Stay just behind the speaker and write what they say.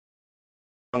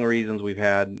reasons we've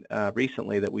had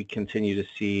recently that we continue to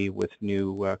see with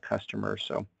new customers.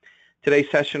 So today's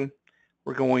session,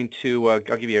 we're going to, I'll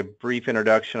give you a brief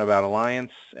introduction about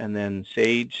Alliance and then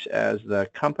Sage as the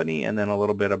company, and then a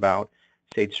little bit about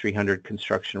Sage 300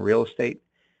 Construction Real Estate.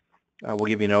 We'll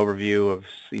give you an overview of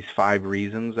these 5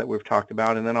 reasons that we've talked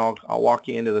about, and then I'll walk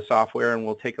you into the software and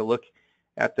we'll take a look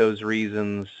at those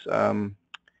reasons from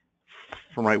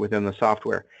right within the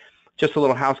software. Just a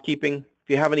little housekeeping. If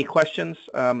you have any questions,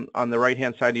 on the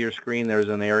right-hand side of your screen, there's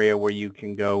an area where you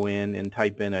can go in and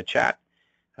type in a chat.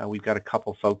 We've got a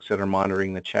couple folks that are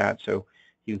monitoring the chat, so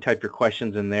you can type your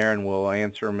questions in there and we'll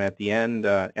answer them at the end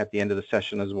of the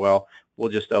session as well. We'll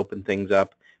just open things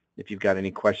up. If you've got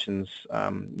any questions,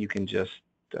 you can just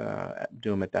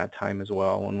do them at that time as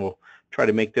well, and we'll try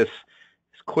to make this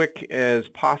as quick as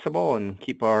possible and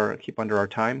keep under our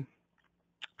time.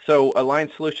 So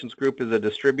Alliance Solutions Group is a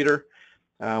distributor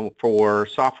for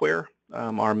software.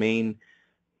 Our main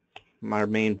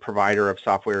provider of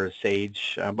software is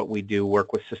Sage, but we do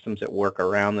work with systems that work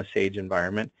around the Sage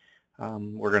environment.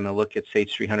 We're going to look at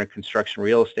Sage 300 Construction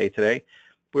Real Estate today.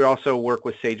 We also work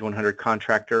with Sage 100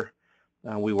 Contractor.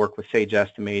 We work with Sage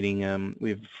Estimating.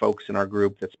 We have folks in our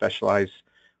group that specialize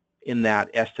in that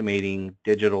estimating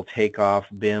digital takeoff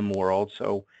BIM world.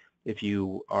 So if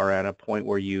you are at a point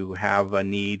where you have a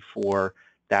need for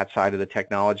that side of the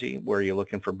technology, where you're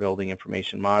looking for building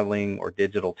information modeling or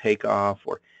digital takeoff,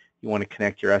 or you want to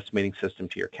connect your estimating system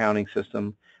to your accounting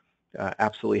system,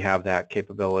 absolutely have that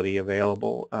capability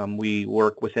available. We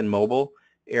work within mobile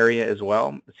area as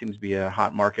well. It seems to be a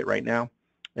hot market right now.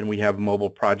 And we have mobile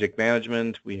project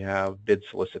management, we have bid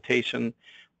solicitation,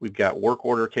 we've got work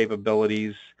order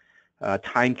capabilities,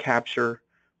 time capture.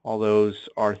 All those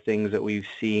are things that we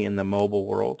see in the mobile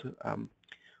world.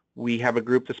 We have a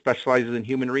group that specializes in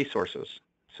human resources.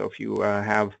 So if you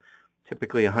have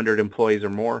typically 100 employees or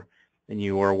more, and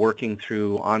you are working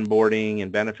through onboarding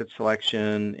and benefit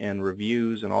selection and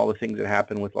reviews and all the things that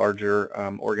happen with larger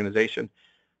organization,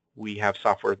 we have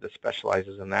software that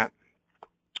specializes in that.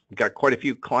 We've got quite a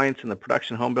few clients in the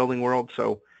production home building world,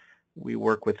 so we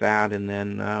work with that. And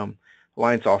then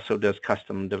Alliance also does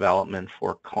custom development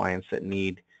for clients that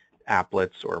need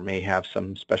applets or may have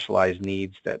some specialized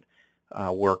needs that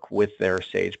work with their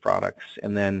Sage products.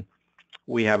 And then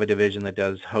we have a division that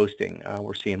does hosting.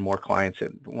 We're seeing more clients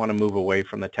that want to move away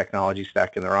from the technology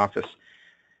stack in their office.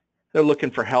 They're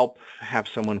looking for help, have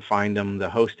someone find them the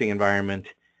hosting environment,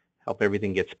 help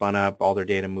everything get spun up, all their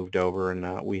data moved over,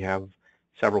 and we have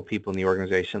several people in the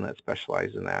organization that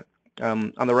specialize in that.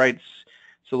 On the right,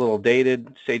 it's a little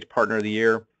dated, Sage Partner of the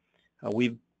Year.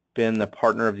 We've been the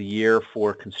Partner of the Year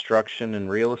for construction and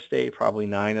real estate, probably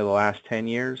 9 of the last 10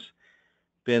 years.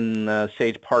 Been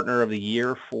Sage Partner of the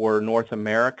Year for North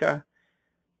America,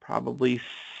 probably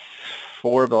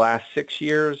 4 of the last 6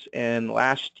 years, and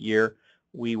last year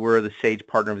we were the Sage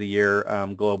Partner of the Year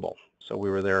global. So we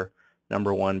were their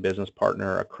 #1 business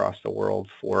partner across the world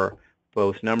for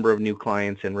both number of new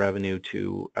clients and revenue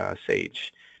to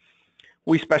Sage.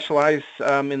 We specialize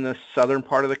in the southern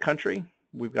part of the country.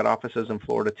 We've got offices in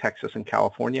Florida, Texas, and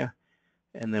California.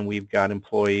 And then we've got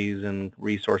employees and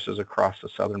resources across the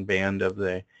southern band of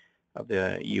the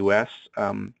U.S.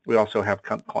 We also have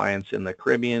clients in the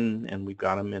Caribbean, and we've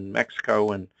got them in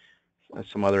Mexico and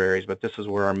some other areas. But this is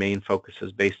where our main focus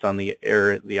is based on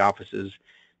the offices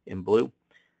in blue.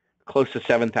 Close to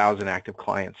 7,000 active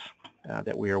clients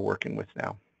that we are working with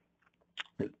now.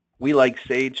 We like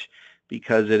Sage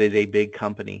because it is a big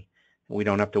company. We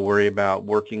don't have to worry about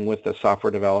working with a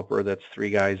software developer that's 3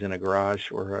 guys in a garage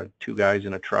or 2 guys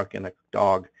in a truck and a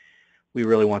dog. We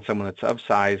really want someone that's of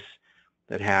size,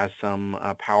 that has some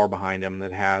power behind them,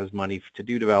 that has money to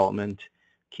do development,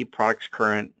 keep products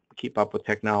current, keep up with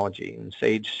technology. And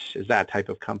Sage is that type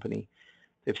of company.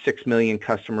 They have 6 million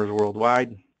customers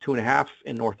worldwide, 2.5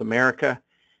 in North America,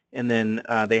 and then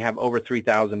they have over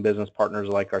 3,000 business partners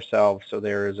like ourselves. So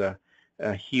there is a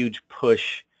huge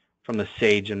push from the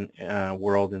Sage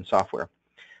world in software.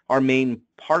 Our main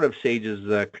part of Sage is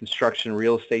the construction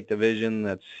real estate division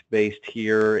that's based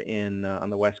here on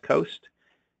the West Coast.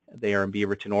 They are in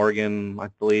Beaverton, Oregon. I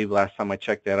believe last time I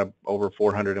checked they had over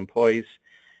 400 employees.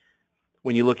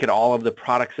 When you look at all of the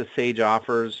products that Sage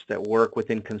offers that work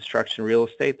within construction real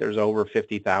estate, there's over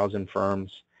 50,000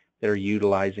 firms that are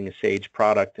utilizing a Sage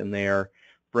product, and they are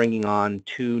bringing on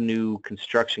 2 new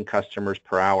construction customers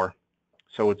per hour.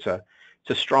 So it's a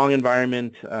strong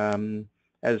environment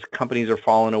as companies are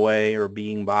falling away or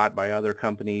being bought by other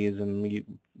companies, and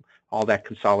all that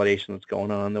consolidation that's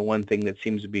going on. The one thing that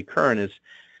seems to be current is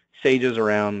Sage is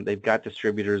around. They've got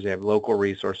distributors, they have local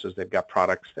resources, they've got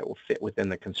products that will fit within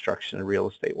the construction and real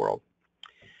estate world.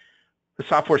 The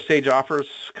software Sage offers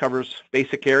covers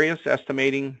basic areas: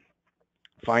 estimating,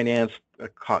 finance,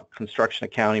 construction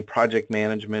accounting, project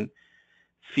management,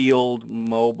 field,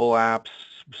 mobile apps,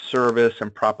 service,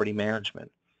 and property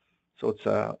management. So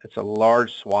it's a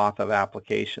large swath of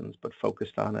applications, but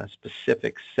focused on a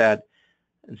specific set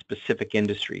and specific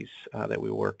industries that we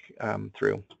work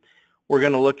through. We're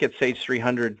going to look at Sage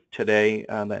 300 today,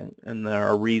 and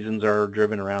our reasons are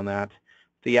driven around that.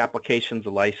 The application's a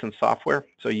licensed software,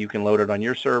 so you can load it on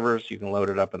your servers, you can load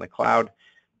it up in the cloud.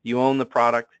 You own the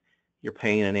product, you're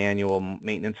paying an annual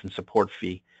maintenance and support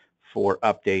fee for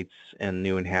updates and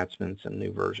new enhancements and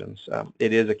new versions.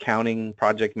 It is accounting,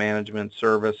 project management,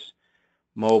 service,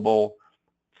 mobile,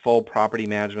 full property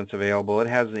management's available. It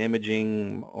has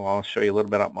imaging. Well, I'll show you a little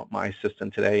bit about my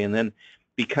system today. And then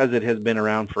because it has been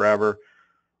around forever,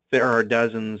 there are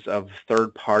dozens of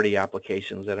third-party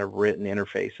applications that have written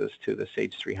interfaces to the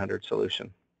Sage 300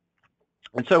 solution.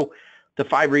 And so the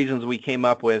 5 reasons we came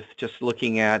up with, just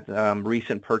looking at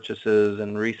recent purchases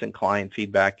and recent client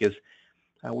feedback, is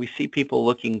we see people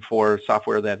looking for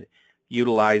software that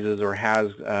utilizes or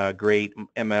has great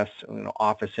MS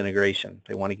Office integration.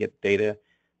 They want to get data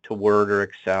to Word or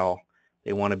Excel.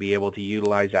 They want to be able to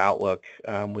utilize Outlook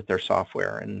with their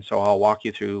software. And so I'll walk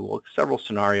you through several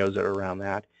scenarios that are around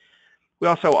that. We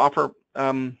also offer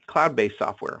cloud-based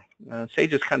software.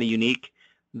 Sage is kind of unique.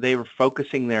 They were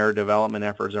focusing their development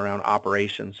efforts around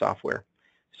operations software.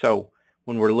 So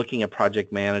when we're looking at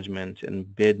project management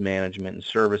and bid management and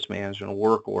service management and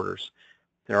work orders,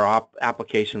 there are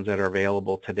applications that are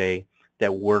available today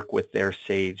that work with their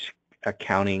Sage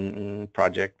accounting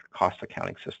project cost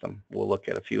accounting system. We'll look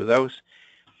at a few of those.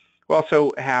 We also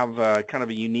have kind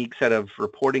of a unique set of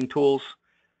reporting tools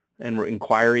and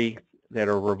inquiry that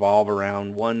are revolve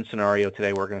around one scenario.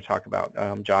 Today we're going to talk about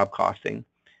job costing,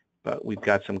 but we've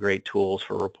got some great tools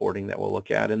for reporting that we'll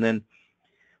look at. And then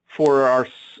for our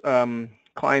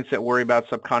clients that worry about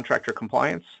subcontractor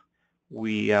compliance,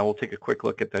 we will take a quick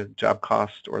look at the job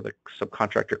cost or the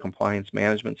subcontractor compliance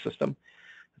management system.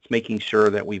 It's making sure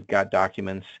that we've got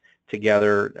documents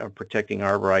together, protecting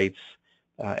our rights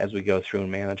as we go through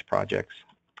and manage projects.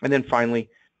 And then finally,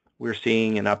 we're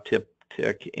seeing an uptick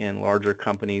in larger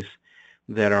companies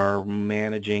that are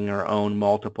managing or own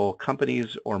multiple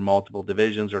companies or multiple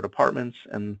divisions or departments,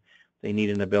 and they need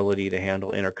an ability to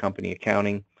handle intercompany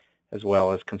accounting as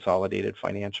well as consolidated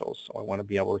financials. So I want to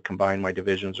be able to combine my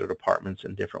divisions or departments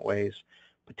in different ways,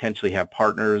 potentially have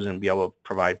partners and be able to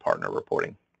provide partner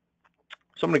reporting.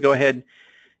 So I'm going to go ahead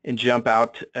and jump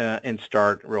out and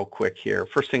start real quick here.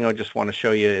 First thing I just want to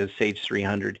show you is Sage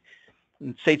 300.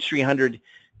 And Sage 300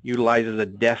 utilizes a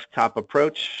desktop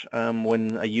approach.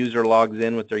 When a user logs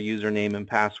in with their username and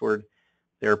password,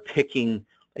 they're picking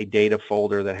a data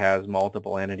folder that has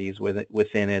multiple entities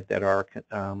within it that are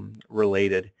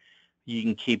related. You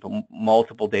can keep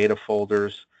multiple data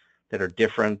folders that are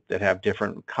different, that have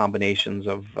different combinations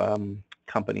of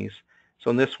companies. So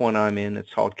in this one I'm in,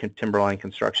 it's called Timberline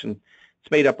Construction.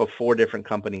 It's made up of 4 different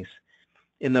companies.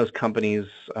 In those companies,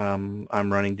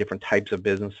 I'm running different types of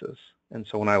businesses. And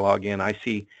so when I log in, I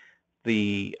see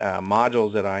the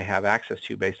modules that I have access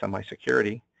to based on my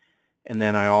security. And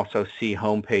then I also see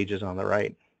home pages on the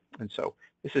right. And so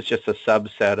this is just a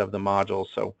subset of the modules.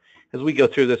 So as we go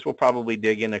through this, we'll probably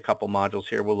dig in a couple modules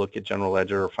here. We'll look at general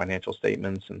ledger or financial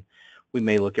statements, and we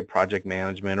may look at project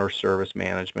management or service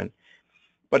management.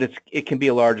 But it can be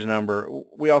a large number.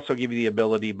 We also give you the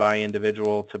ability by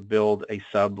individual to build a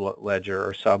sub-ledger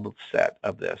or subset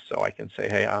of this. So I can say,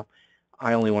 hey,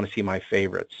 I only want to see my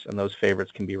favorites, and those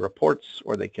favorites can be reports,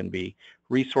 or they can be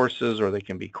resources, or they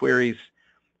can be queries.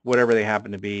 Whatever they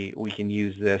happen to be, we can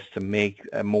use this to make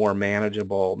a more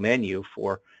manageable menu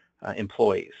for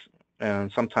employees. And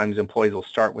sometimes employees will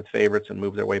start with favorites and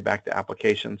move their way back to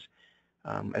applications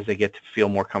as they get to feel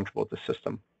more comfortable with the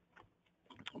system.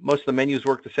 Most of the menus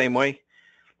work the same way.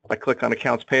 If I click on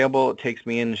accounts payable, it takes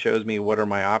me in and shows me what are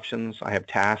my options. I have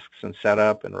tasks and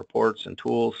setup and reports and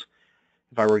tools.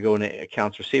 If I were to go into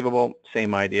accounts receivable,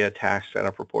 same idea, tasks,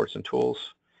 setup, reports, and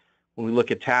tools. When we look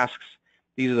at tasks,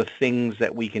 these are the things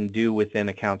that we can do within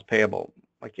accounts payable,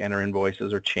 like enter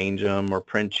invoices or change them or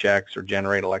print checks or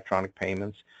generate electronic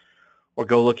payments, or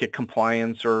go look at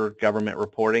compliance or government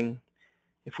reporting.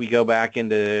 If we go back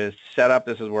into setup,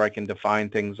 this is where I can define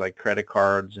things like credit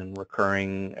cards and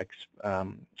recurring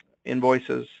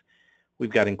invoices.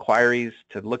 We've got inquiries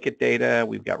to look at data.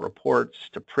 We've got reports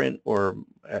to print or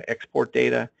export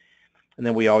data. And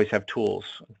then we always have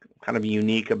tools. Kind of a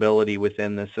unique ability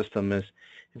within the system is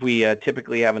if we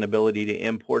typically have an ability to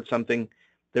import something,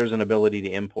 there's an ability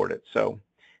to import it. So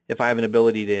If I have an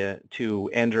ability to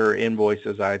enter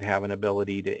invoices, I'd have an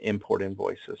ability to import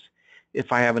invoices.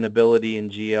 If I have an ability in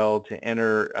GL to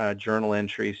enter journal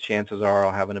entries, chances are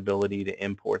I'll have an ability to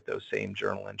import those same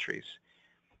journal entries.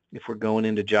 If we're going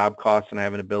into job costs and I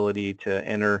have an ability to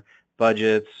enter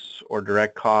budgets or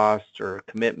direct costs or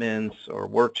commitments or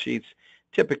worksheets,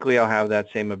 typically I'll have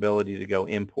that same ability to go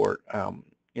import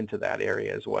into that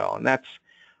area as well. And that's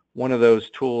one of those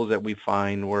tools that we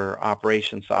find where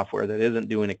operation software that isn't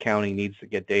doing accounting needs to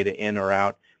get data in or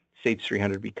out. Sage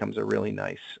 300 becomes a really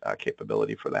nice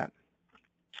capability for that.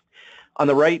 On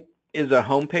the right is a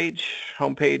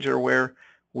homepage or where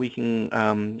we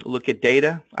can look at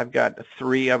data. I've got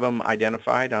 3 of them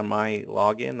identified on my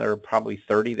login. There are probably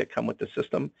 30 that come with the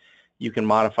system. You can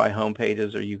modify home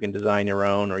pages, or you can design your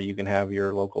own, or you can have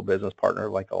your local business partner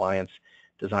like Alliance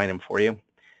design them for you.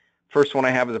 First one I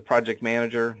have is a project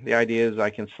manager. The idea is I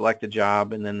can select a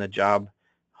job, and then the job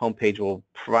homepage will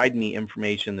provide me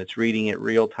information that's reading it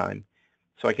real time.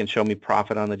 So it can show me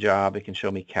profit on the job, it can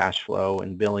show me cash flow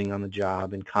and billing on the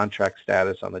job and contract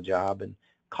status on the job and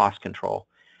cost control.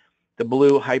 The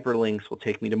blue hyperlinks will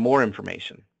take me to more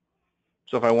information.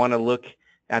 So if I want to look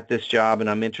at this job and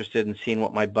I'm interested in seeing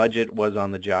what my budget was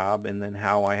on the job and then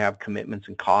how I have commitments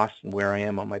and costs and where I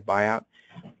am on my buyout,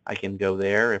 I can go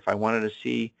there. If I wanted to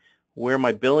see where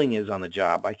my billing is on the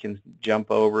job, I can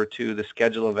jump over to the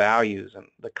schedule of values and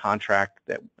the contract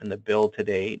that and the bill to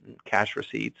date and cash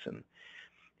receipts. And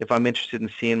if I'm interested in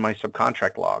seeing my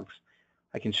subcontract logs,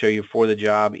 I can show you for the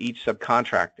job each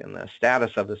subcontract and the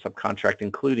status of the subcontract,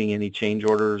 including any change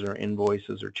orders or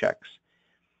invoices or checks.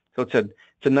 So it's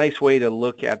a nice way to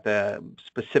look at the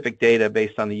specific data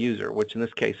based on the user, which in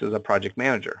this case is a project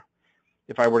manager.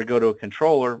 If I were to go to a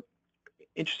controller,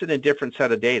 interested in a different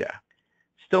set of data,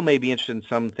 still may be interested in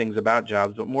some things about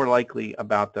jobs, but more likely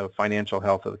about the financial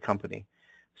health of the company.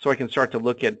 So I can start to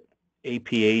look at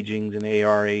AP agings and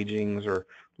AR agings, or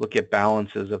look at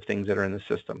balances of things that are in the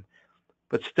system,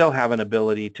 but still have an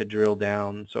ability to drill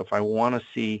down. So if I want to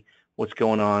see what's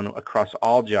going on across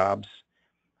all jobs,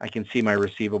 I can see my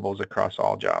receivables across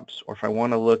all jobs. Or if I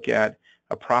want to look at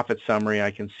a profit summary,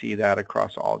 I can see that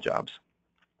across all jobs.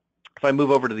 If I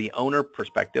move over to the owner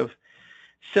perspective,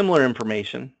 similar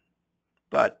information,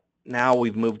 but now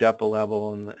we've moved up a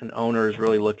level, and an owner is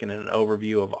really looking at an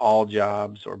overview of all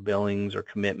jobs or billings or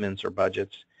commitments or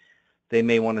budgets. They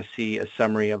may want to see a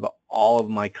summary of all of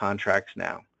my contracts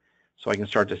now. So I can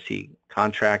start to see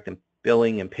contract and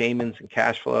billing and payments and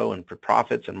cash flow and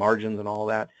profits and margins and all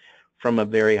that from a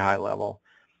very high level.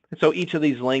 And so each of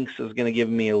these links is going to give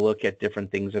me a look at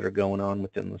different things that are going on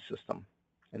within the system.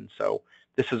 And so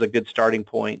this is a good starting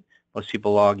point. Most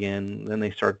people log in, then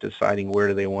they start deciding where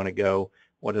do they want to go,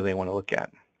 what do they want to look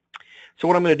at. So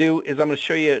what I'm going to do is I'm going to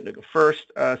show you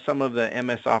first some of the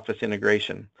MS Office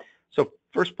integration. So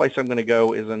first place I'm going to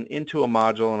go is into a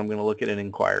module, and I'm going to look at an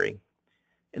inquiry.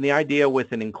 And the idea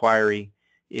with an inquiry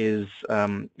is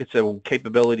it's a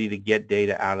capability to get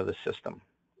data out of the system.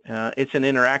 It's an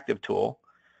interactive tool.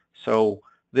 So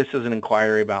this is an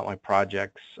inquiry about my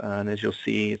projects. And as you'll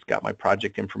see, it's got my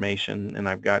project information, and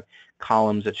I've got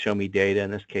columns that show me data, in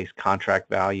this case, contract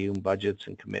value, and budgets,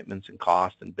 and commitments, and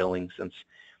cost, and billing, since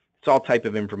it's all type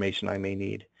of information I may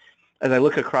need. As I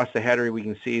look across the header, we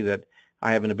can see that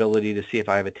I have an ability to see if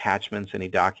I have attachments, any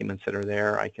documents that are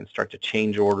there. I can start to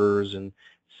change orders and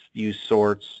use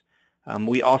sorts.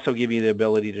 We also give you the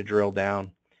ability to drill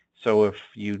down. So if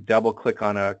you double click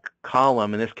on a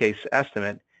column, in this case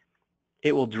estimate,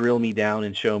 it will drill me down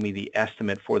and show me the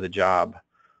estimate for the job.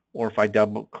 Or if I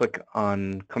double click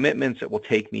on commitments, it will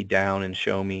take me down and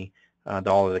show me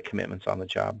all of the commitments on the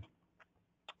job.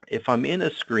 If I'm in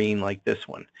a screen like this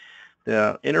one,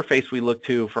 the interface we look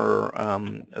to for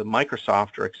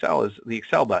Microsoft or Excel is the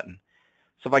Excel button.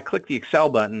 So if I click the Excel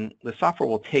button, the software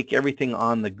will take everything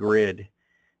on the grid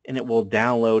and it will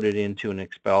download it into an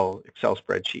Excel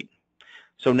spreadsheet.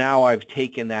 So now I've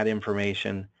taken that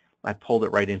information, I pulled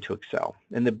it right into Excel.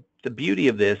 And the beauty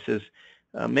of this is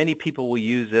many people will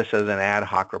use this as an ad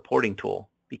hoc reporting tool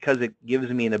because it gives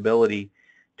me an ability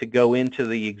to go into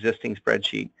the existing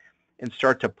spreadsheet and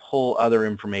start to pull other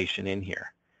information in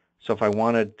here. So if I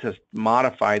wanted to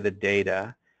modify the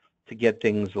data to get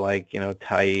things like,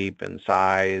 type and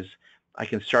size, I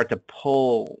can start to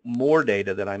pull more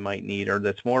data that I might need or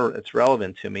that's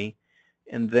relevant to me,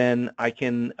 and then I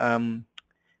can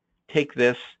take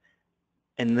this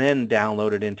and then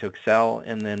download it into Excel,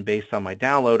 and then based on my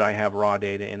download, I have raw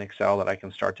data in Excel that I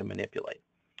can start to manipulate.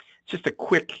 It's just a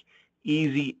quick,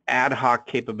 easy, ad hoc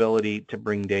capability to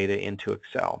bring data into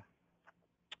Excel.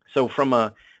 So from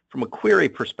a query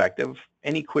perspective,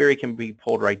 any query can be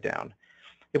pulled right down.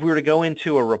 If we were to go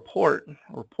into a report,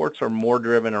 reports are more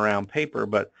driven around paper,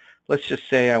 but let's just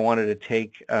say I wanted to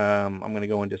take, I'm going to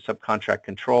go into subcontract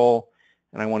control,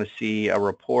 and I want to see a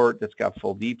report that's got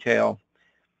full detail.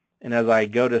 And as I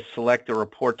go to select a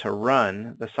report to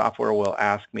run, the software will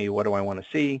ask me, what do I want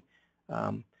to see?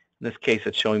 In this case,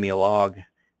 it's showing me a log.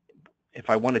 If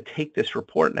I want to take this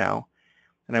report now,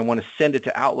 and I want to send it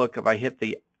to Outlook, if I hit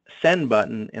the send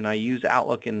button and I use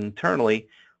Outlook internally,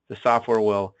 the software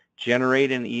will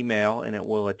generate an email and it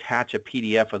will attach a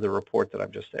PDF of the report that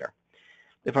I've just there.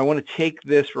 If I want to take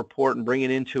this report and bring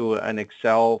it into an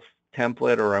Excel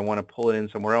template, or I want to pull it in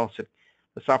somewhere else,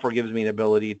 the software gives me the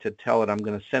ability to tell it I'm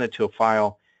going to send it to a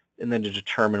file and then to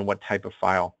determine what type of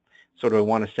file. So do I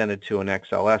want to send it to an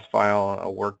XLS file,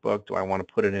 a workbook? Do I want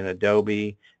to put it in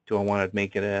Adobe? Do I want to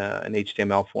make it an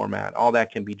HTML format? All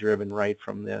that can be driven right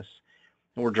from this.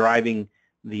 And we're driving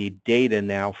the data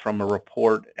now from a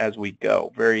report as we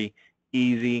go. Very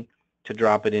easy to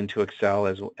drop it into Excel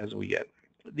as we get.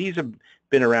 These have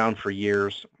been around for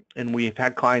years, and we've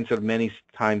had clients that have many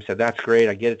times said, that's great,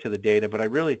 I get it to the data, but I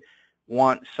really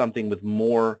want something with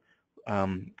more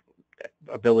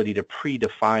ability to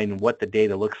predefine what the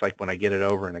data looks like when I get it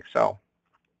over in Excel.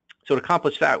 So to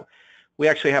accomplish that, we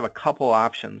actually have a couple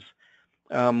options.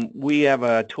 We have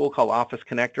a tool called Office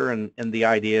Connector, and the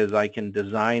idea is I can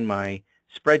design my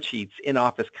spreadsheets in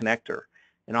Office Connector.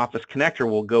 And Office Connector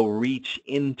will go reach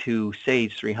into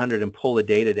Sage 300 and pull the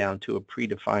data down to a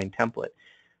predefined template.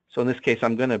 So in this case,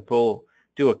 I'm going to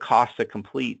do a cost to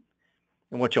complete.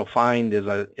 And what you'll find is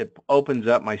it opens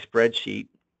up my spreadsheet.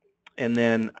 And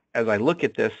then as I look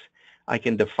at this, I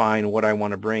can define what I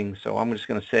want to bring. So I'm just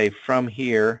going to say from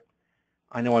here,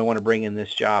 I know I want to bring in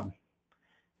this job.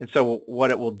 And so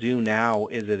what it will do now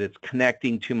is that it's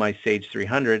connecting to my Sage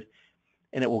 300,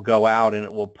 and it will go out and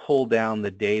it will pull down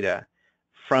the data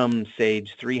from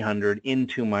Sage 300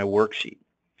 into my worksheet.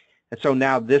 And so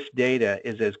now this data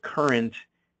is as current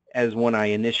as when I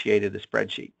initiated the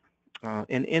spreadsheet.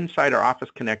 And inside our Office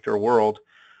Connector world,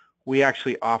 we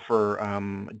actually offer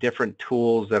different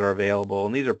tools that are available,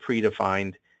 and these are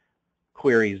predefined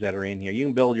queries that are in here. You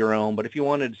can build your own, but if you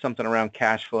wanted something around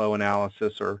cash flow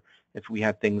analysis, or if we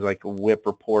had things like WIP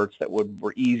reports that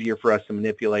were easier for us to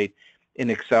manipulate in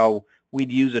Excel,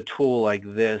 we'd use a tool like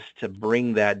this to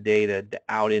bring that data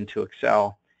out into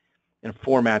Excel in a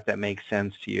format that makes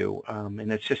sense to you.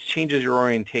 And it just changes your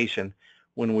orientation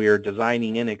when we are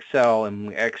designing in Excel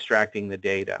and extracting the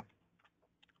data.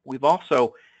 We've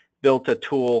also built a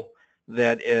tool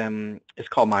that is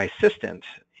called My Assistant,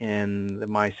 and the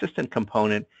My Assistant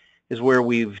component is where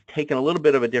we've taken a little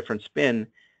bit of a different spin,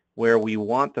 where we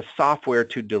want the software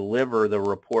to deliver the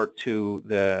report to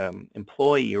the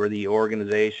employee or the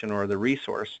organization or the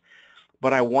resource,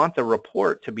 but I want the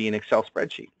report to be an Excel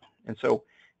spreadsheet. And so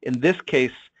in this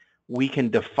case, we can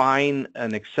define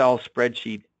an Excel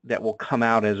spreadsheet that will come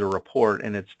out as a report,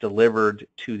 and it's delivered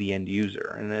to the end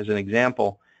user. And as an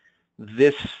example,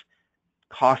 this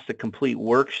cost to complete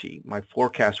worksheet, my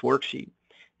forecast worksheet,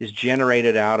 is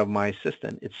generated out of My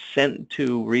Assistant. It's sent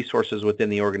to resources within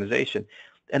the organization,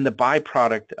 and the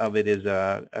byproduct of it is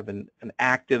an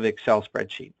active Excel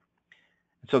spreadsheet.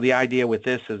 So the idea with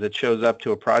this is it shows up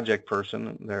to a project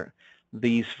person.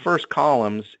 These first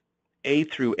columns, A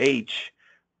through H,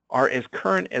 are as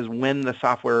current as when the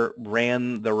software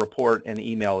ran the report and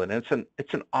emailed it. And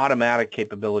it's an automatic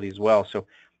capability as well. So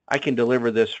I can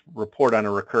deliver this report on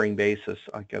a recurring basis,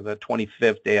 like the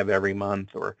 25th day of every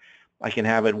month, or I can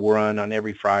have it run on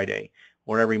every Friday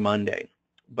or every Monday.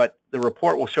 But the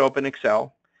report will show up in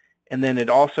Excel, and then it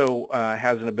also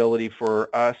has an ability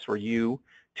for us or you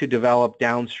to develop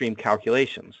downstream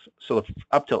calculations. So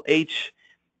up till H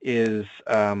is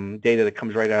data that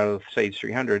comes right out of Sage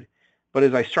 300. But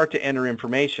as I start to enter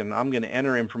information, I'm going to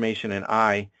enter information in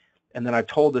I, and then I've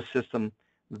told the system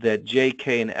that J,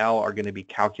 K, and L are going to be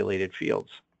calculated fields.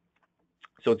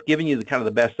 So it's giving you the kind of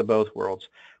the best of both worlds.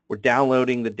 We're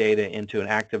downloading the data into an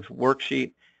active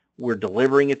worksheet. We're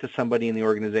delivering it to somebody in the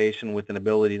organization with an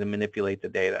ability to manipulate the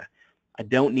data. I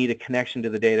don't need a connection to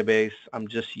the database. I'm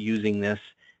just using this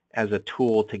as a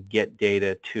tool to get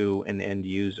data to an end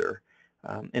user.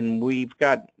 And we've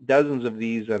got dozens of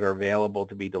these that are available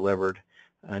to be delivered.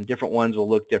 And different ones will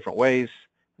look different ways.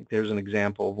 There's an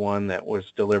example of one that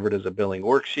was delivered as a billing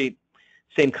worksheet.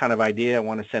 Same kind of idea. I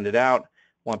want to send it out.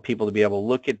 I want people to be able to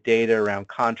look at data around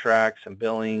contracts and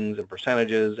billings and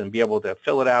percentages and be able to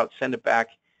fill it out, send it back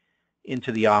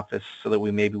into the office so that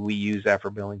maybe we use that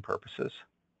for billing purposes.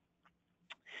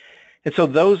 And so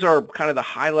those are kind of the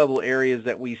high-level areas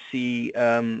that we see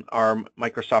our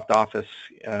Microsoft Office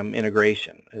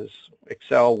integration is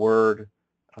Excel, Word,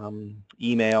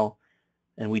 email,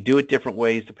 And we do it different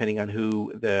ways depending on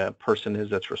who the person is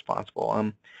that's responsible.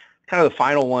 Kind of the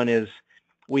final one is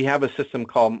we have a system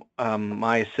called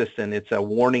My Assistant. It's a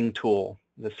warning tool.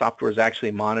 The software is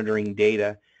actually monitoring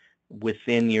data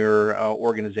within your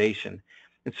organization.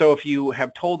 And so if you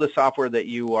have told the software that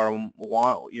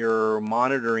you're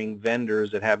monitoring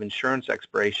vendors that have insurance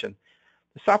expiration,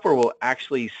 the software will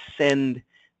actually send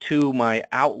to my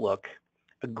Outlook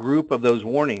a group of those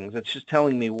warnings. It's just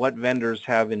telling me what vendors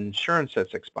have insurance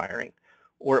that's expiring.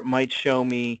 Or it might show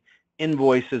me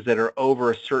invoices that are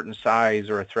over a certain size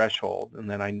or a threshold and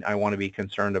then I want to be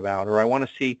concerned about. Or I want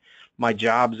to see my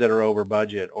jobs that are over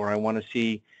budget. Or I want to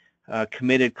see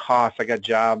committed costs. I got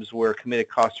jobs where committed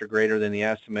costs are greater than the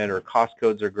estimate or cost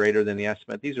codes are greater than the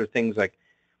estimate. These are things like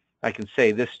I can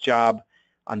say this job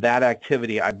on that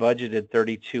activity I budgeted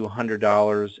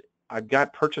 $3,200. I've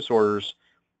got purchase orders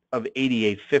of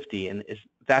 $8,850 and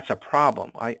that's a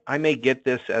problem. I may get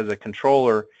this as a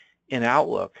controller in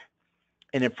Outlook,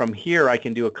 and from here I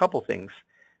can do a couple things.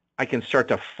 I can start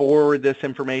to forward this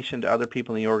information to other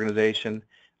people in the organization.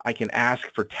 I can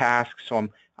ask for tasks, so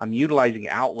I'm utilizing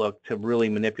Outlook to really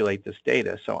manipulate this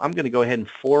data. So I'm going to go ahead and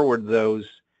forward those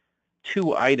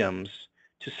 2 items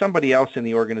to somebody else in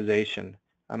the organization.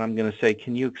 And I'm going to say,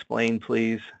 can you explain,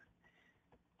 please?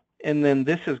 And then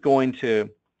this is going to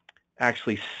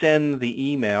actually send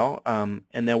the email. And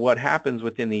then what happens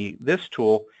within this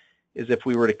tool is if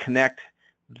we were to connect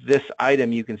this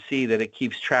item, you can see that it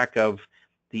keeps track of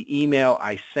the email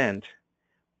I sent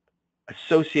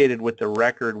associated with the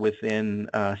record within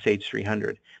Sage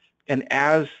 300. And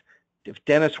if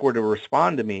Dennis were to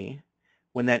respond to me,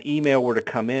 when that email were to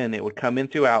come in, it would come in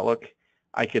through Outlook.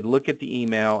 I could look at the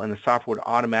email and the software would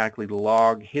automatically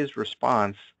log his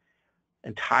response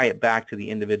and tie it back to the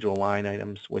individual line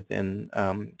items within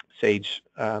Sage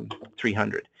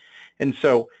 300. And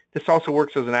so this also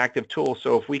works as an active tool.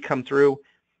 So if we come through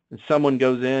and someone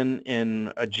goes in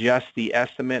and adjusts the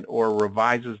estimate or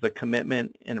revises the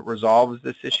commitment and it resolves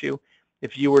this issue,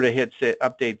 if you were to hit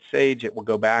update Sage, it will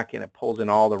go back and it pulls in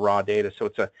all the raw data. So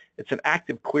it's an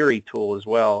active query tool as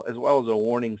well as a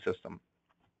warning system.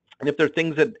 And if there are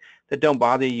things that don't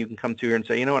bother you, you can come through here and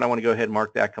say, you know what, I want to go ahead and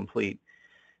mark that complete.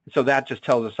 And so that just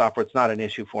tells the software it's not an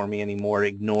issue for me anymore,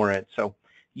 ignore it. So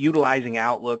utilizing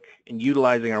Outlook and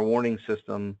utilizing our warning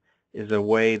system is a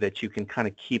way that you can kind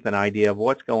of keep an idea of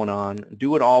what's going on,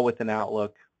 do it all within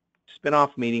Outlook, spin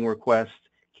off meeting requests,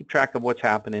 keep track of what's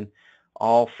happening,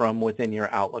 all from within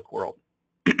your Outlook world.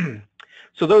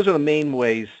 So those are the main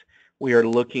ways we are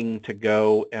looking to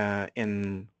go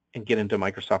and get into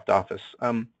Microsoft Office.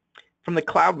 From the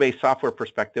cloud-based software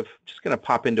perspective, I'm just going to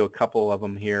pop into a couple of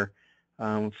them here.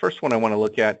 First one I want to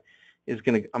look at is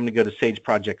I'm going to go to Sage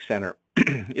Project Center.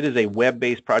 It is a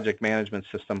web-based project management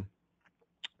system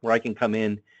where I can come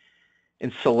in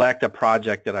and select a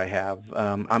project that I have.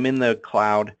 I'm in the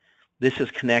cloud. This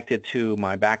is connected to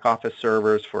my back office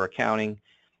servers for accounting.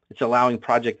 It's allowing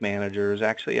project managers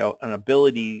actually an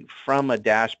ability from a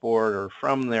dashboard or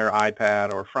from their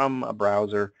iPad or from a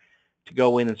browser to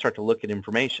go in and start to look at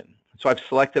information. So I've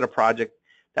selected a project.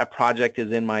 That project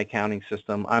is in my accounting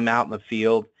system. I'm out in the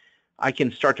field. I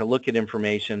can start to look at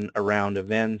information around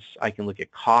events. I can look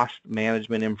at cost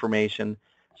management information.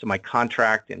 So my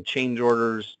contract and change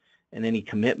orders and any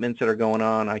commitments that are going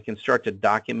on, I can start to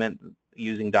document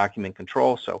using document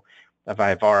control. So if I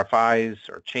have RFIs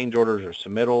or change orders or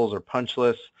submittals or punch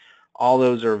lists, all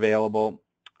those are available.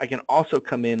 I can also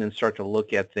come in and start to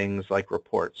look at things like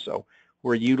reports. So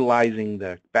we're utilizing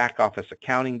the back office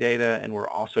accounting data, and we're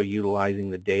also utilizing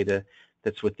the data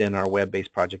that's within our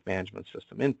web-based project management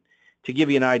system. And to give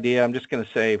you an idea, I'm just going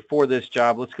to say for this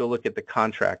job, let's go look at the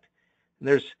contract. And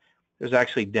there's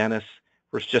actually Dennis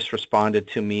who's just responded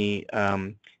to me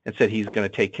and said he's going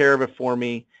to take care of it for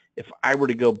me. If I were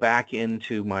to go back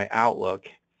into my Outlook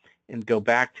and go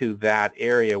back to that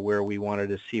area where we wanted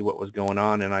to see what was going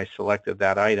on and I selected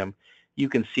that item, you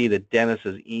can see that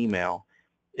Dennis's email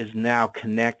is now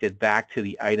connected back to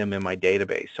the item in my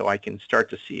database. So I can start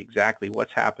to see exactly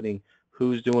what's happening,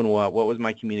 who's doing what was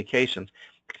my communications.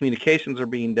 Communications are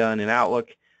being done in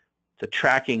Outlook. The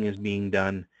tracking is being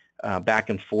done back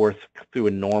and forth through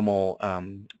a normal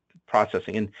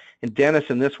processing. And Dennis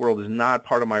in this world is not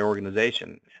part of my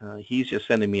organization. He's just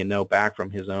sending me a note back from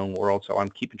his own world, so I'm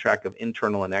keeping track of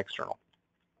internal and external.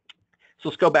 So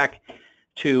let's go back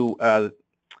to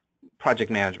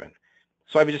project management.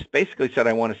 So I've just basically said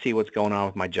I want to see what's going on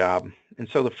with my job. And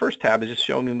so the first tab is just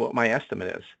showing me what my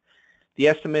estimate is. The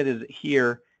estimate is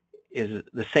here is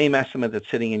the same estimate that's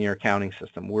sitting in your accounting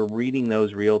system. We're reading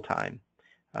those real time.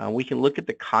 We can look at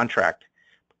the contract.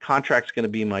 The contract's going to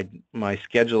be my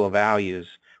schedule of values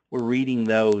we're reading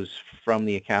those from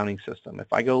the accounting system.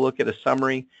 If I go look at a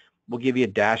summary, we'll give you a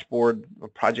dashboard a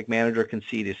project manager can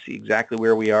see to see exactly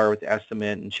where we are with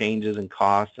estimate and changes and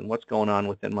costs and what's going on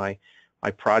within my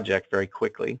project very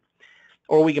quickly.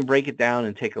 Or we can break it down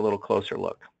and take a little closer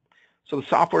look. So the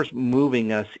software's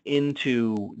moving us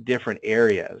into different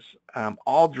areas,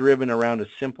 all driven around a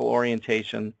simple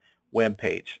orientation web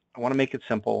page. I want to make it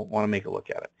simple, want to make a look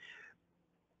at it.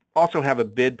 Also have a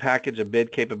bid package, a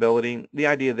bid capability. The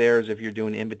idea there is if you're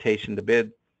doing invitation to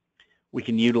bid, we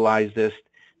can utilize this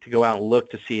to go out and look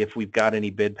to see if we've got any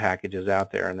bid packages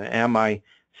out there. And am I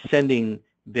sending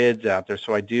bids out there?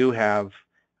 So I do have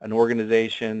an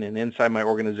organization, and inside my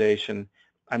organization,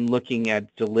 I'm looking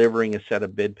at delivering a set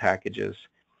of bid packages,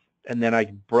 and then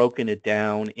I've broken it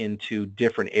down into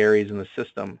different areas in the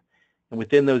system. And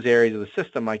within those areas of the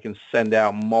system, I can send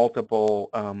out multiple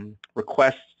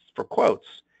requests for quotes.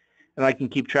 And I can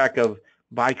keep track of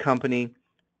by company,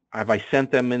 have I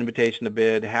sent them an invitation to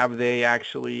bid? Have they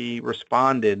actually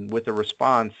responded with a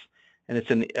response? And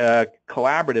it's a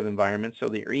collaborative environment, so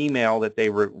the email that they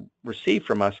receive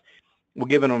from us, we'll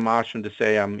give them an option to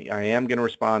say, I am going to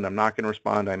respond, I'm not going to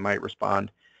respond, I might respond.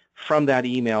 From that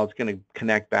email, it's going to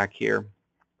connect back here.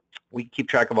 We keep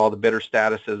track of all the bidder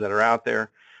statuses that are out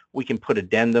there. We can put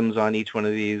addendums on each one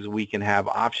of these. We can have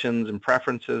options and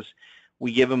preferences.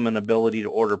 We give them an ability to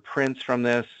order prints from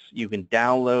this. You can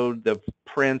download the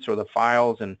prints or the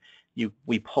files, and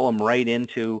we pull them right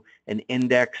into an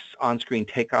index on-screen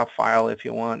takeoff file if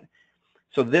you want.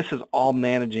 So this is all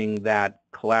managing that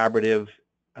collaborative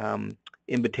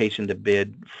invitation to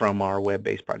bid from our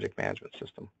web-based project management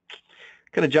system.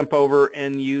 Going to jump over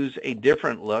and use a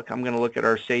different look. I'm going to look at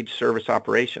our Sage Service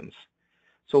Operations.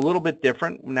 So a little bit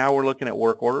different. Now we're looking at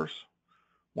work orders.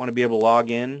 Want to be able to log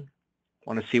in.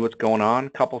 Want to see what's going on. A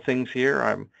couple things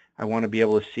here. I want to be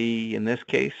able to see, in this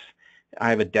case,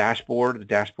 I have a dashboard. The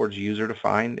dashboard's user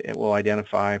defined. It will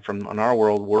identify from, in our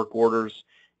world, work orders,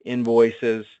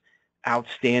 invoices,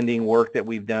 outstanding work that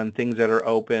we've done, things that are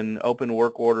open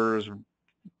work orders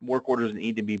that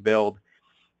need to be billed.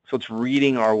 So it's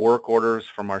reading our work orders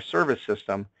from our service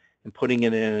system and putting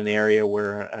it in an area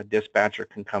where a dispatcher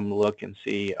can come look and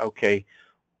see, okay,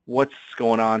 what's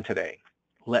going on today?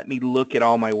 Let me look at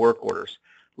all my work orders.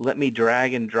 Let me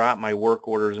drag and drop my work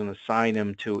orders and assign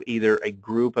them to either a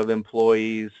group of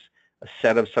employees, a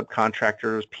set of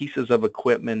subcontractors, pieces of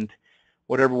equipment,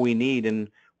 whatever we need. And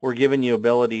we're giving you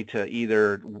ability to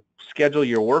either schedule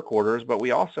your work orders, but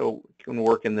we also can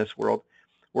work in this world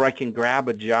where I can grab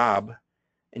a job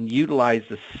and utilize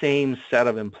the same set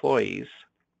of employees,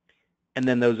 and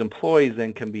then those employees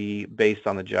then can be based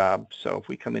on the job. So if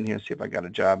we come in here and see if I got a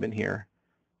job in here,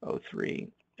 03,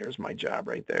 there's my job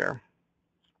right there.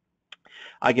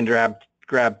 I can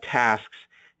grab tasks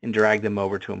and drag them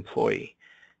over to employee.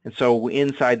 And so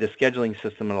inside the scheduling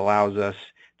system, it allows us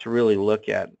to really look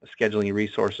at scheduling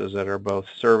resources that are both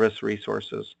service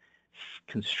resources,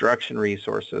 construction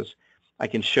resources. I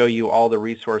can show you all the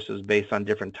resources based on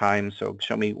different times. So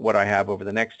show me what I have over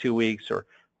the next 2 weeks, or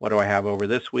what do I have over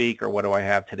this week, or what do I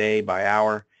have today by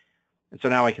hour. And so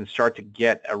now I can start to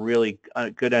get a really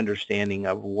good understanding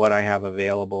of what I have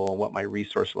available and what my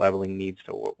resource leveling needs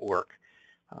to work.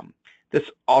 This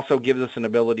also gives us an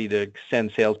ability to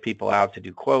send salespeople out to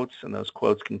do quotes, and those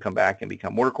quotes can come back and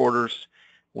become work orders.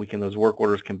 Those work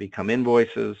orders can become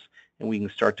invoices, and we can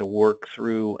start to work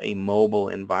through a mobile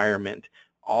environment,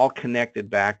 all connected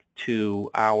back to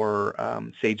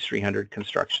our Sage 300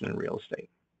 construction and real estate.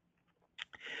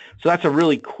 So that's a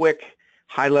really quick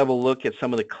high-level look at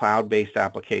some of the cloud-based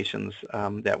applications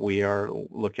that we are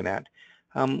looking at.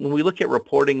 When we look at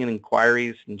reporting and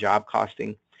inquiries and job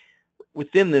costing,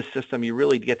 within this system, you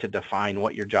really get to define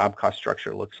what your job cost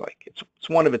structure looks like. It's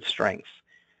one of its strengths.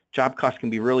 Job cost can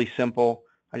be really simple.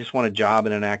 I just want a job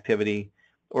and an activity,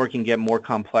 or it can get more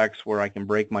complex where I can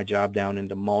break my job down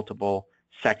into multiple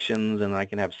sections, and I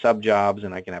can have sub-jobs,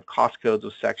 and I can have cost codes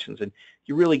with sections, and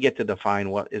you really get to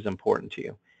define what is important to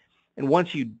you. And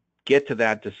once you get to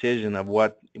that decision of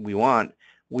what we want,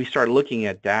 we start looking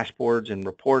at dashboards and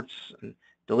reports and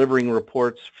delivering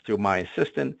reports through My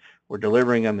Assistant. We're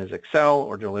delivering them as Excel,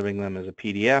 or delivering them as a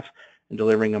PDF, and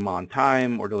delivering them on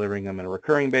time, or delivering them on a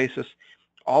recurring basis.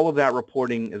 All of that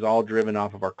reporting is all driven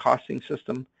off of our costing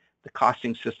system. The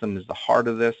costing system is the heart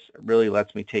of this. It really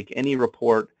lets me take any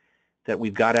report that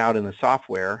we've got out in the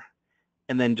software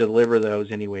and then deliver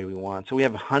those any way we want. So we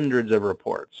have hundreds of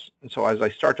reports. And so as I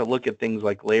start to look at things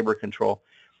like labor control,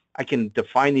 I can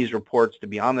define these reports to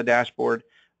be on the dashboard.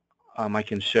 I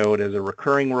can show it as a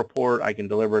recurring report. I can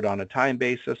deliver it on a time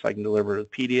basis. I can deliver it as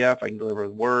PDF. I can deliver it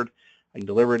as Word. I can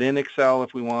deliver it in Excel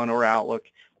if we want, or Outlook.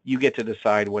 You get to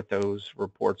decide what those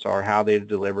reports are, how they're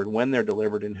delivered, when they're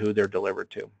delivered, and who they're delivered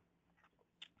to.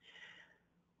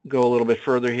 Go a little bit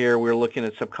further here. We're looking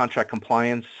at subcontract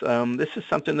compliance. This is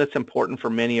something that's important for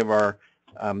many of our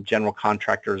general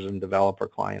contractors and developer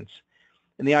clients.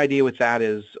 And the idea with that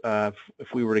is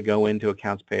if we were to go into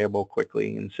accounts payable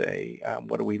quickly and say,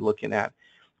 what are we looking at?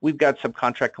 We've got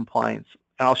subcontract compliance.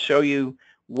 And I'll show you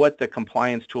what the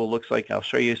compliance tool looks like. I'll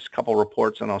show you a couple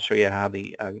reports, and I'll show you how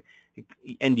the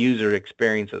end user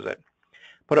experiences it.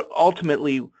 But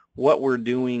ultimately, what we're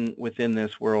doing within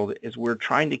this world is we're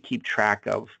trying to keep track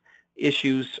of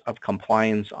issues of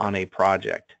compliance on a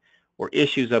project, or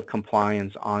issues of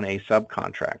compliance on a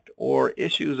subcontract, or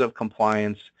issues of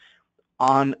compliance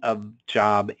on a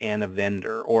job and a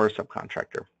vendor or a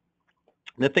subcontractor.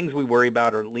 The things we worry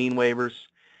about are lien waivers,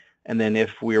 and then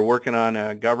if we're working on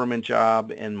a government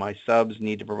job and my subs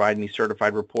need to provide me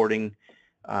certified reporting,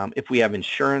 if we have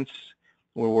insurance,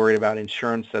 we're worried about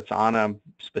insurance that's on a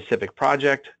specific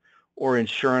project or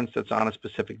insurance that's on a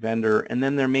specific vendor, and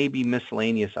then there may be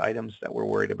miscellaneous items that we're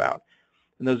worried about.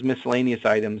 And those miscellaneous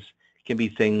items can be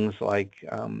things like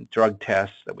drug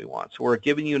tests that we want. So we're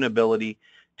giving you an ability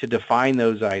to define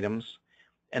those items,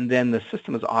 and then the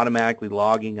system is automatically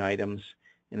logging items,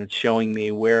 and it's showing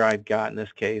me where I've got, in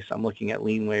this case, I'm looking at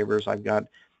lien waivers. I've got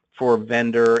for a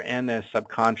vendor and a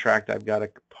subcontract, I've got a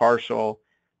partial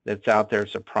that's out there.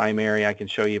 It's a primary. I can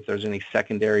show you if there's any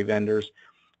secondary vendors,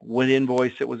 what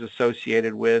invoice it was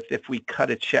associated with, if we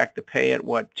cut a check to pay it,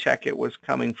 what check it was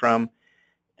coming from,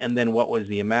 and then what was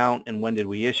the amount, and when did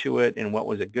we issue it, and what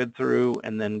was it good through,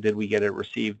 and then did we get it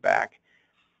received back.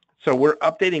 So we're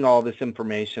updating all this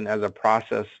information as a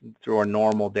process through our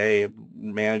normal day of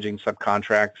managing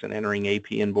subcontracts and entering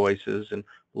AP invoices and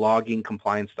logging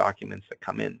compliance documents that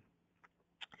come in.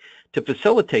 To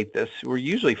facilitate this, we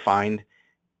usually find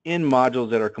in modules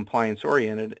that are compliance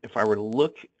oriented, if I were to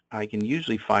look, I can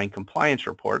usually find compliance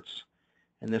reports.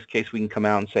 In this case, we can come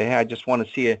out and say, hey, I just want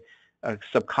to see a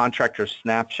subcontractor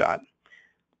snapshot.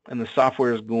 And the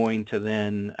software is going to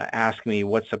then ask me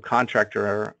what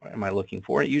subcontractor am I looking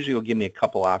for. It usually will give me a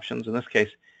couple options. In this case,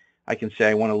 I can say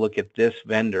I want to look at this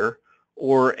vendor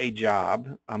or a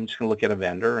job. I'm just going to look at a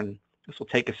vendor, and this will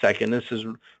take a second. This is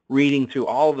reading through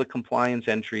all of the compliance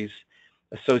entries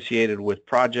associated with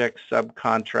projects,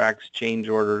 subcontracts, change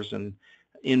orders, and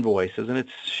invoices. And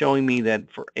it's showing me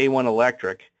that for A1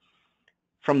 Electric,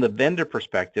 from the vendor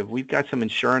perspective, we've got some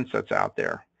insurance that's out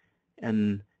there.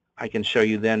 And I can show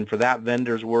you then for that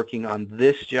vendor's working on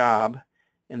this job,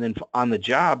 and then on the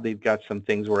job they've got some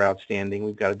things were outstanding.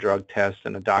 We've got a drug test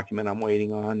and a document I'm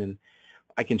waiting on, and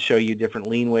I can show you different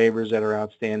lien waivers that are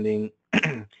outstanding.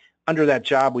 Under that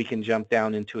job, we can jump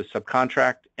down into a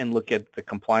subcontract and look at the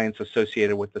compliance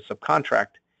associated with the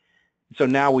subcontract. So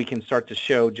now we can start to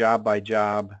show job by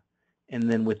job, and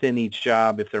then within each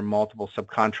job, if there are multiple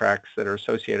subcontracts that are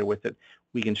associated with it,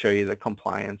 we can show you the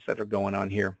compliance that are going on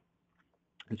here.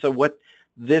 And so what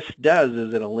this does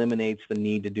is it eliminates the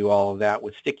need to do all of that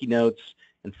with sticky notes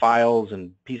and files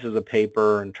and pieces of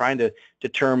paper and trying to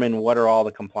determine what are all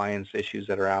the compliance issues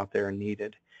that are out there and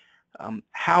needed.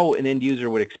 How an end user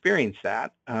would experience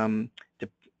that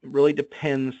really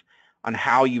depends on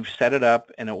how you've set it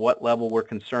up and at what level we're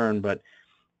concerned. But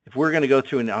if we're going to go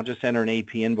through, and I'll just enter an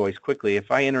AP invoice quickly.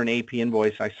 If I enter an AP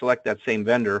invoice, I select that same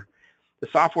vendor, the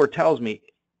software tells me,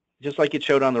 just like it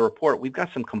showed on the report, we've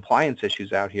got some compliance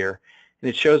issues out here. And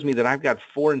it shows me that I've got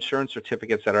 4 insurance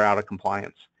certificates that are out of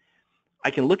compliance. I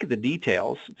can look at the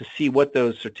details to see what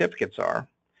those certificates are.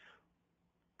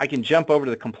 I can jump over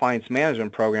to the compliance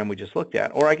management program we just looked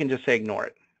at, or I can just say ignore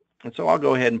it. And so I'll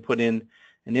go ahead and put in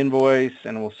an invoice,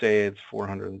 and we'll say it's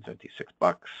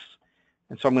 $456.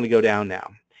 And so I'm going to go down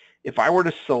now. If I were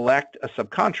to select a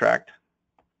subcontract,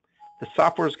 the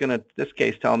software is going to, in this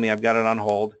case, tell me I've got it on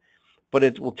hold, but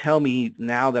it will tell me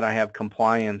now that I have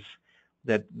compliance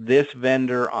that this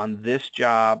vendor on this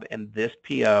job and this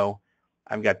PO,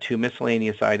 I've got 2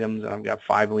 miscellaneous items, and I've got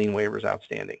 5 lien waivers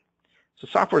outstanding. So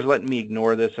software is letting me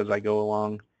ignore this as I go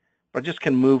along, but I just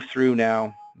can move through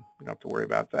now. You don't have to worry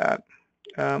about that.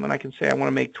 And I can say I want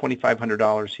to make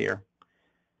 $2,500 here.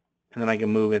 And then I can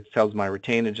move, it tells my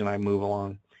retainage, and I move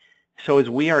along. So as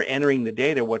we are entering the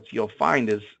data, what you'll find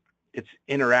is it's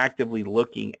interactively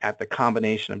looking at the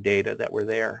combination of data that were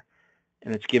there,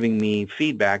 and it's giving me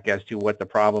feedback as to what the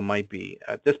problem might be.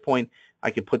 At this point, I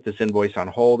could put this invoice on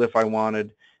hold if I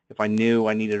wanted. If I knew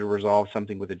I needed to resolve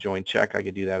something with a joint check, I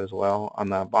could do that as well. On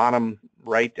the bottom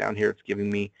right down here, it's giving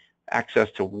me access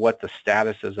to what the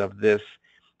status is of this.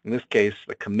 In this case,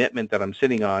 the commitment that I'm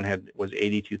sitting on was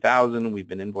 $82,000. We've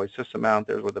been invoiced this amount.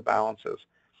 There's what the balance is.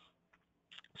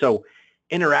 So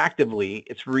interactively,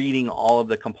 it's reading all of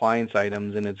the compliance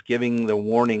items and it's giving the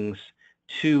warnings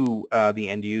to the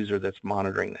end user that's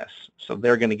monitoring this. So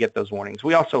they're going to get those warnings.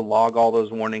 We also log all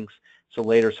those warnings, so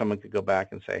later someone could go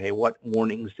back and say, hey, what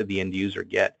warnings did the end user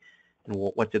get and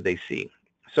what did they see?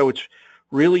 So it's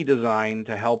really designed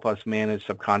to help us manage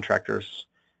subcontractors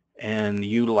and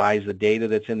utilize the data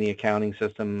that's in the accounting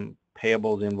system,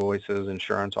 payables, invoices,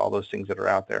 insurance, all those things that are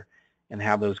out there, and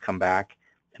have those come back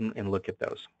and look at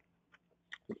those.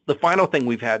 The final thing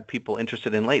we've had people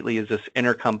interested in lately is this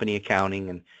intercompany accounting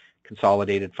and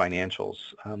consolidated financials,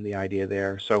 the idea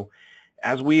there. So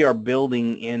as we are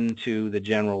building into the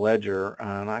general ledger,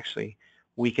 actually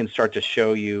we can start to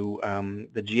show you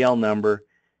the GL number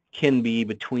can be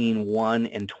between 1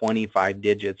 and 25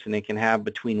 digits, and it can have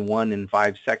between 1 and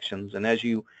 5 sections. And as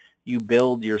you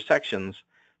build your sections,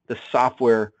 the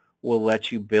software will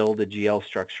let you build a GL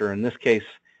structure. In this case,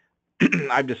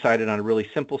 I've decided on a really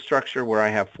simple structure where I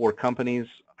have 4 companies.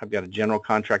 I've got a general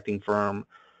contracting firm.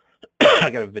 I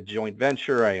got a joint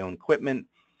venture. I own equipment.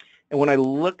 And when I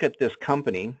look at this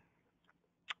company,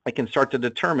 I can start to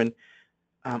determine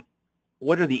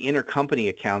what are the intercompany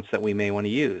accounts that we may want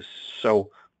to use.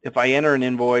 So if I enter an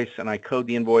invoice and I code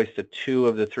the invoice to 2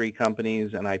 of the 3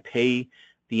 companies and I pay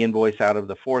the invoice out of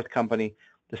the 4th company,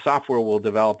 the software will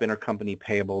develop intercompany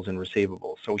payables and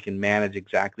receivables so we can manage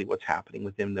exactly what's happening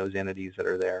within those entities that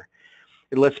are there.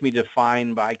 It lets me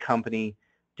define by company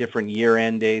different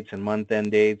year-end dates and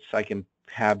month-end dates. I can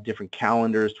have different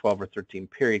calendars, 12 or 13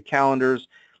 period calendars.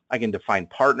 I can define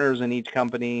partners in each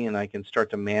company, and I can start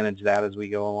to manage that as we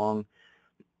go along.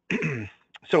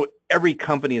 So every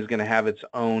company is going to have its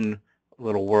own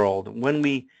little world. When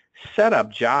we set up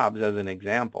jobs, as an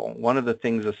example, one of the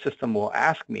things the system will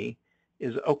ask me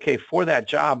is, okay, for that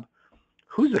job,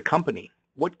 who's the company?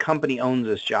 What company owns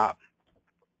this job?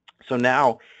 So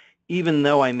now, even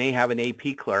though I may have an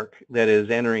AP clerk that is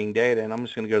entering data, and I'm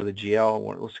just going to go to the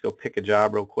GL, let's go pick a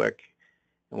job real quick,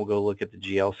 and we'll go look at the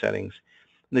GL settings.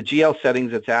 In the GL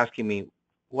settings, it's asking me,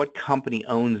 what company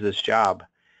owns this job?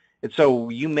 And so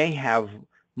you may have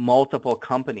multiple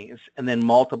companies and then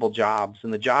multiple jobs,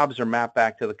 and the jobs are mapped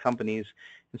back to the companies.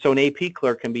 And so an AP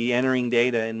clerk can be entering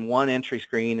data in one entry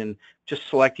screen and just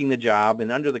selecting the job,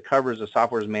 and under the covers, the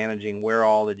software is managing where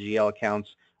all the GL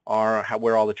accounts are,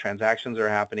 where all the transactions are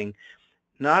happening,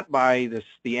 not by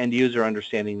the end user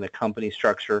understanding the company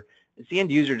structure. The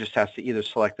end user just has to either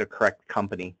select the correct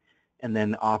company, and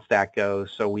then off that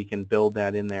goes, so we can build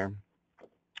that in there.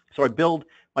 So I build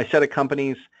my set of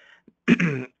companies,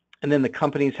 and then the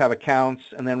companies have accounts,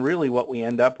 and then really what we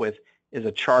end up with is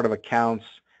a chart of accounts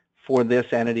for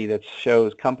this entity that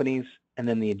shows companies and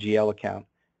then the GL account.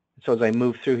 So as I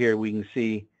move through here, we can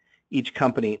see each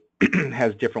company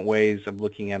has different ways of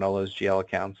looking at all those GL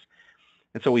accounts.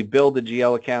 And so we build the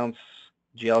GL accounts.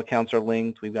 GL accounts are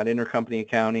linked. We've got intercompany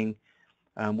accounting.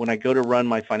 When I go to run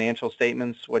my financial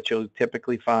statements, what you'll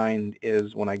typically find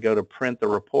is when I go to print the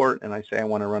report and I say I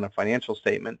want to run a financial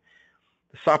statement,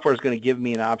 the software is going to give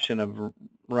me an option of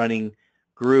running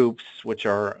groups, which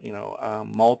are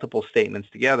multiple statements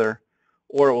together,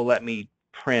 or it will let me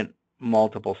print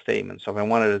multiple statements. So if I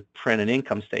wanted to print an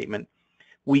income statement,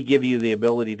 we give you the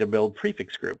ability to build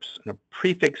prefix groups. And a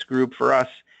prefix group for us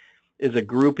is a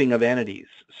grouping of entities.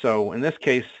 So in this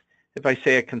case, if I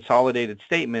say a consolidated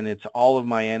statement, it's all of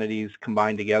my entities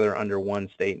combined together under one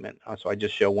statement. So I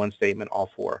just show one statement,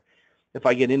 all 4. If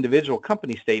I get individual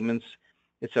company statements,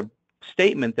 it's a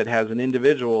statement that has an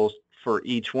individual for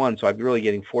each one. So I'm really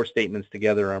getting 4 statements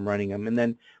together. I'm running them. And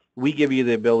then we give you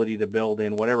the ability to build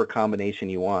in whatever combination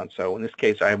you want. So in this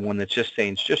case, I have one that's just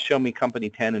saying, just show me company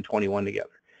 10 and 21 together.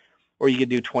 Or you could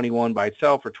do 21 by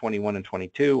itself, or 21 and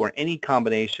 22, or any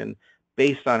combination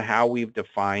based on how we've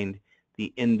defined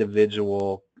the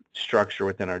individual structure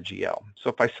within our GL. So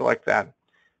if I select that,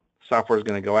 software is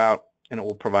going to go out and it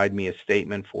will provide me a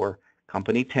statement for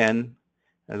company 10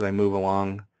 as I move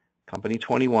along, company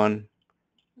 21,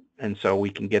 and so we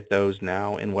can get those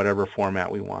now in whatever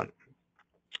format we want.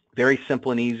 Very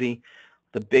simple and easy.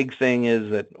 The big thing is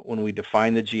that when we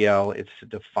define the GL, it's to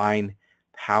define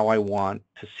how I want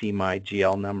to see my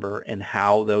GL number and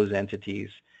how those entities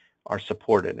are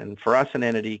supported. And for us, an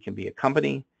entity can be a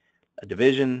company, a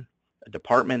division, a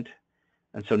department.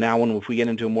 And so now if we get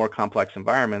into more complex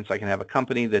environments, I can have a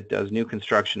company that does new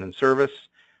construction and service,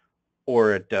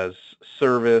 or it does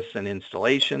service and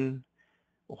installation,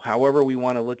 however we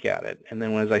want to look at it. And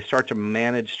then as I start to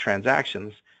manage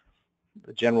transactions,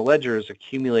 the general ledger is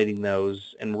accumulating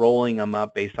those and rolling them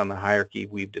up based on the hierarchy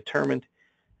we've determined.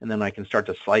 And then I can start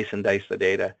to slice and dice the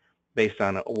data based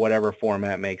on whatever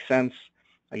format makes sense.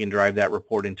 I can drive that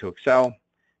report into Excel.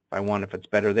 If it's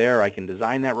better there, I can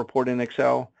design that report in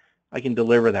Excel. I can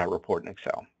deliver that report in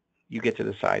Excel. You get to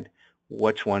decide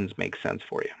which ones make sense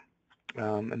for you.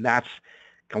 And that's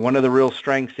one of the real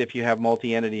strengths if you have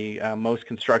multi-entity. Most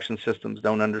construction systems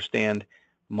don't understand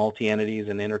multi-entities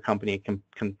and intercompany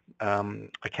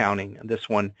accounting. And this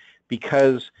one,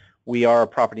 because we are a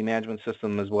property management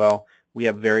system as well, we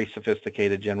have very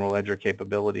sophisticated general ledger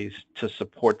capabilities to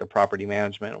support the property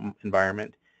management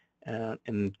environment.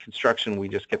 In construction, we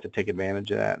just get to take advantage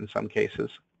of that in some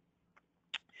cases.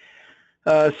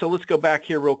 So let's go back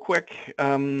here real quick.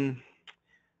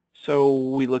 So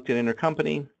we looked at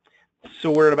intercompany.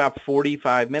 So we're at about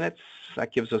 45 minutes.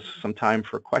 That gives us some time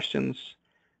for questions.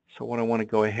 So what I want to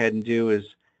go ahead and do is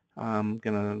I'm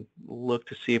going to look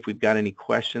to see if we've got any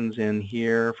questions in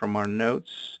here from our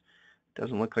notes.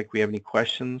 Doesn't look like we have any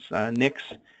questions. Nix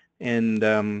and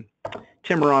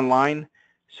Tim are online.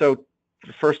 So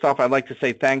first off, I'd like to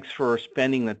say thanks for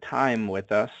spending the time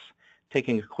with us,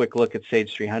 taking a quick look at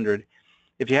Sage 300.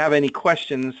 If you have any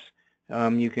questions,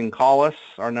 you can call us.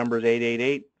 Our number is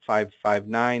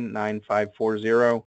 888-559-9540.